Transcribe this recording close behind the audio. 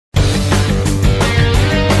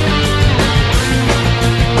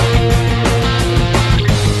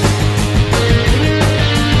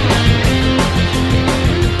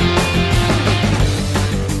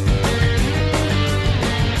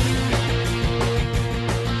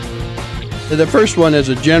The first one is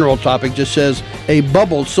a general topic, just says a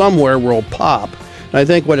bubble somewhere will pop. And I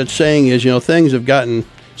think what it's saying is, things have gotten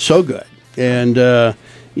so good, and that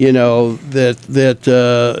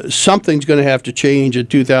something's going to have to change in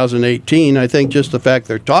 2018. I think just the fact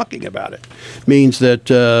they're talking about it means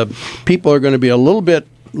that people are going to be a little bit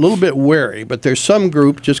wary, but there's some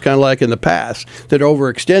group, just kind of like in the past, that are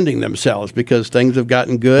overextending themselves because things have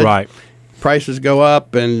gotten good. Right. Prices go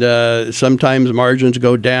up, and sometimes margins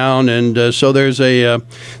go down, and so there's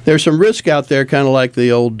some risk out there, kind of like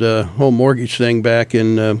the old home mortgage thing back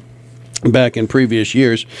in previous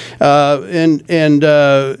years, and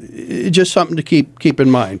just something to keep in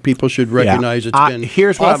mind. People should recognize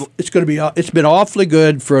it's been awfully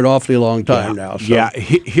good for an awfully long time now. So. Yeah,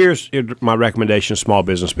 here's my recommendation to small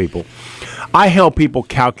business people. I help people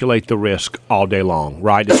calculate the risk all day long,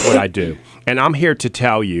 right? It's what I do. And I'm here to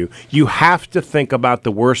tell you, you have to think about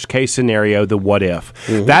the worst case scenario, the what if.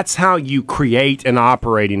 Mm-hmm. That's how you create an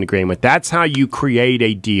operating agreement. That's how you create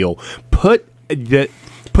a deal. Put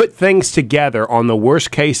things together on the worst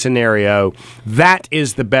case scenario. That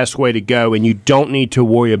is the best way to go, and you don't need to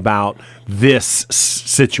worry about this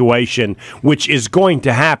situation, which is going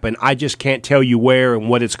to happen. I just can't tell you where and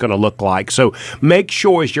what it's going to look like. So make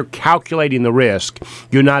sure as you're calculating the risk,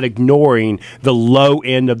 you're not ignoring the low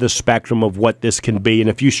end of the spectrum of what this can be. And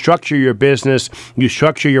if you structure your business, you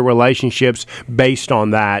structure your relationships based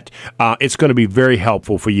on that, it's going to be very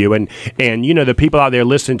helpful for you. And the people out there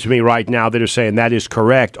listening to me right now that are saying that is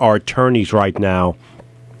correct are attorneys right now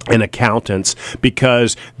and accountants,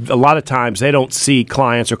 because a lot of times they don't see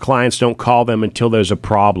clients, or clients don't call them until there's a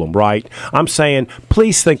problem, right? I'm saying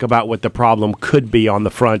please think about what the problem could be on the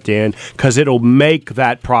front end, because it'll make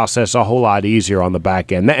that process a whole lot easier on the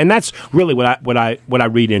back end. And that's really what I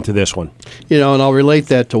read into this one. And I'll relate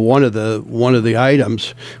that to one of the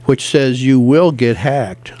items, which says you will get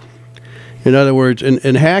hacked. In other words,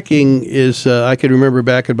 and hacking is, I can remember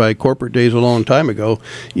back in my corporate days a long time ago,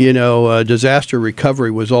 disaster recovery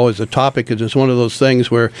was always a topic, because it's one of those things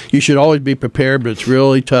where you should always be prepared, but it's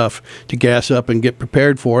really tough to gas up and get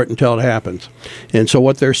prepared for it until it happens. And so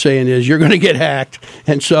what they're saying is you're going to get hacked,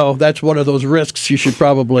 and so that's one of those risks you should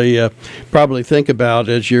probably think about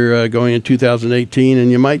as you're going in 2018, and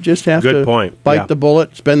you might just have to bite the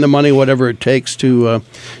bullet, spend the money, whatever it takes to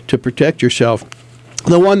protect yourself.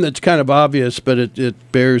 The one that's kind of obvious, but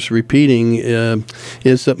it bears repeating,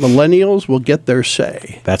 is that millennials will get their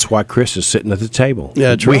say. That's why Chris is sitting at the table.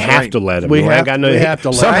 Yeah, we have to let him. We have to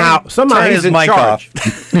let him. Somehow he's in charge.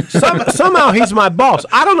 Somehow he's my boss.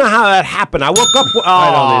 I don't know how that happened. I woke up.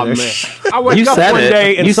 I woke up one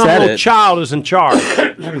day and some little child is in charge.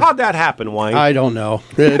 How'd that happen, Wayne? I don't know.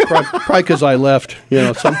 Probably because I left.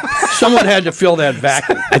 Someone had to fill that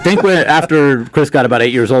vacuum. I think after Chris got about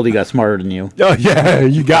 8 years old, he got smarter than you. Oh yeah.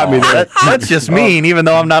 You got me there. That's just mean, even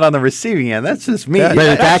though I'm not on the receiving end. That's just mean. But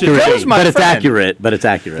it's accurate. But it's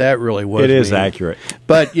accurate. That really was. It is accurate.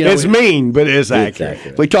 But it's mean, but it is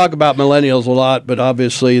accurate. We talk about millennials a lot, but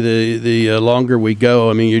obviously the longer we go,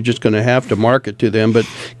 I mean, you're just going to have to market to them. But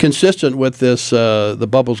consistent with this, the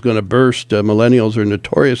bubble's going to burst. Millennials are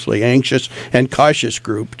notoriously anxious and cautious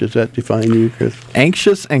group. Does that define you, Chris?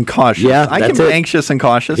 Anxious and cautious. Yeah, I can be anxious and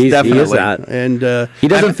cautious. Definitely. He is that. And he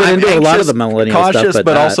doesn't fit into a lot of the millennial stuff.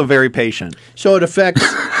 But also very patient. So it affects.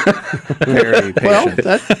 Very patient. Well,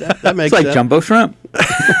 that makes sense. It's like jumbo shrimp.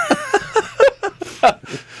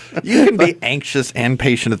 You can be anxious and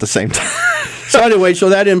patient at the same time. So anyway,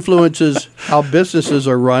 that influences how businesses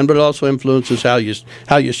are run, but it also influences how you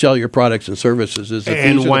sell your products and services.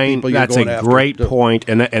 And Wayne, that's a great point.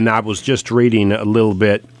 And I was just reading a little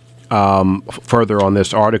bit further on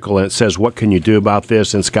this article, and it says, what can you do about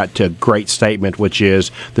this? And it's got a great statement, which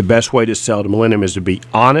is the best way to sell to millennium is to be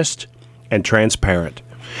honest and transparent.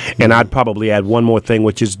 And I'd probably add one more thing,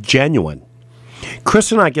 which is genuine.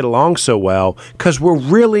 Chris and I get along so well because we're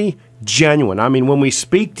really genuine. I mean, when we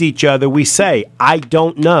speak to each other, we say, I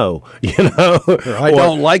don't know, or I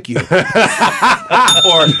don't like you.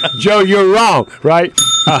 Or, Joe, you're wrong, right?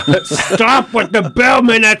 Stop with the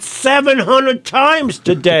bellman at 700 times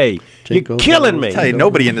today. You're killing me. I tell you,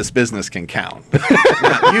 nobody in this business can count.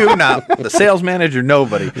 Not you, not the sales manager,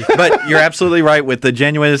 nobody. But you're absolutely right with the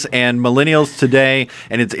genuineness and millennials today,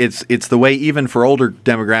 and it's the way even for older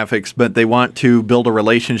demographics, but they want to build a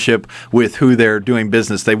relationship with who they're doing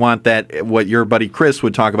business. They want that, what your buddy Chris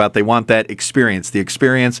would talk about, they want that experience. The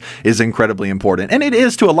experience is incredibly important. And it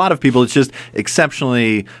is to a lot of people. It's just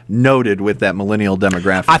exceptionally noted with that millennial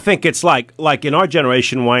demographic. I think it's like in our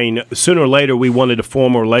generation, Wayne, sooner or later we wanted to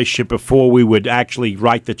form a relationship before we would actually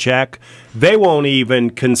write the check, they won't even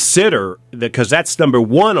consider because that's number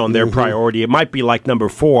 1 on their priority. It might be like number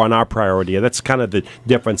 4 on our priority. That's kind of the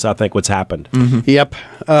difference, I think, what's happened. Yep.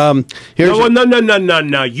 Here's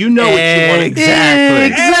No. You know what you want.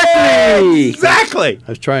 Exactly. I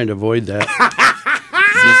was trying to avoid that.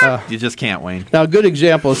 You just can't, Wayne. Now, a good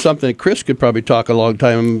example of something that Chris could probably talk a long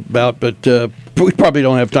time about, but we probably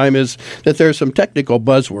don't have time, is that there's some technical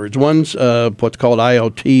buzzwords. One's what's called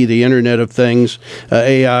IoT, the Internet of Things,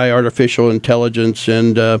 AI, artificial intelligence,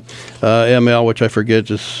 and ML, which I forget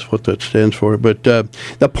just what that stands for. But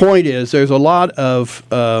the point is there's a lot of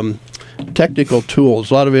technical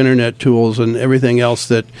tools, a lot of internet tools and everything else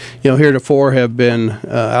that, heretofore have been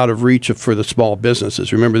out of reach for the small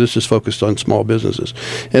businesses. Remember, this is focused on small businesses.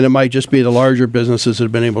 And it might just be the larger businesses that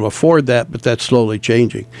have been able to afford that, but that's slowly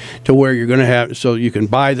changing to where you're going to have, so you can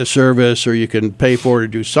buy the service or you can pay for it or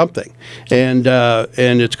do something. And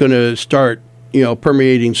it's going to start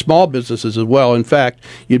permeating small businesses as well. In fact,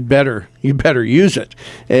 you better use it.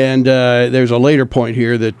 And there's a later point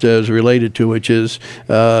here that is related to, which is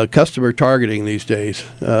customer targeting these days.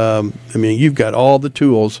 I mean, you've got all the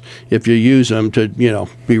tools if you use them to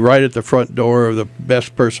be right at the front door of the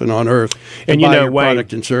best person on earth and buy your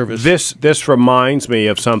product and service. This reminds me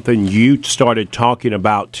of something you started talking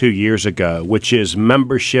about 2 years ago, which is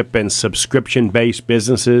membership and subscription-based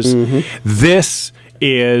businesses. This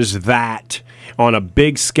is that on a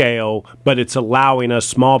big scale, but it's allowing us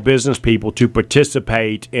small business people to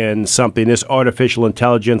participate in something, this artificial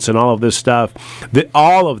intelligence and all of this stuff, that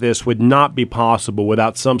all of this would not be possible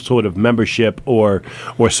without some sort of membership or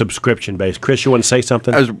subscription base. Chris, you want to say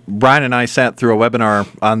something? Brian and I sat through a webinar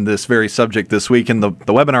on this very subject this week, and the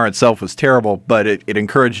webinar itself was terrible, but it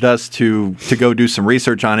encouraged us to go do some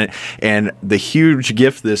research on it. And the huge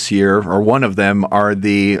gift this year, or one of them, are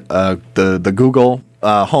the Google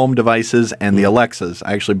home devices and the Alexas.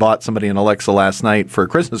 I actually bought somebody an Alexa last night for a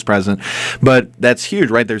Christmas present, but that's huge,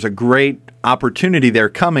 right? There's a great opportunity there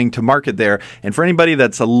coming to market there. And for anybody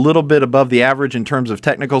that's a little bit above the average in terms of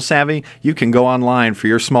technical savvy, you can go online for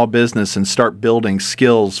your small business and start building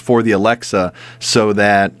skills for the Alexa so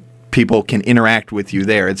that people can interact with you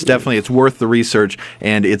there. It's worth the research,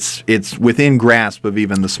 and it's within grasp of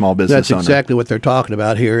even the small business owner. That's exactly what they're talking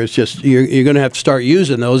about here. It's just you're going to have to start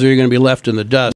using those, or you're going to be left in the dust.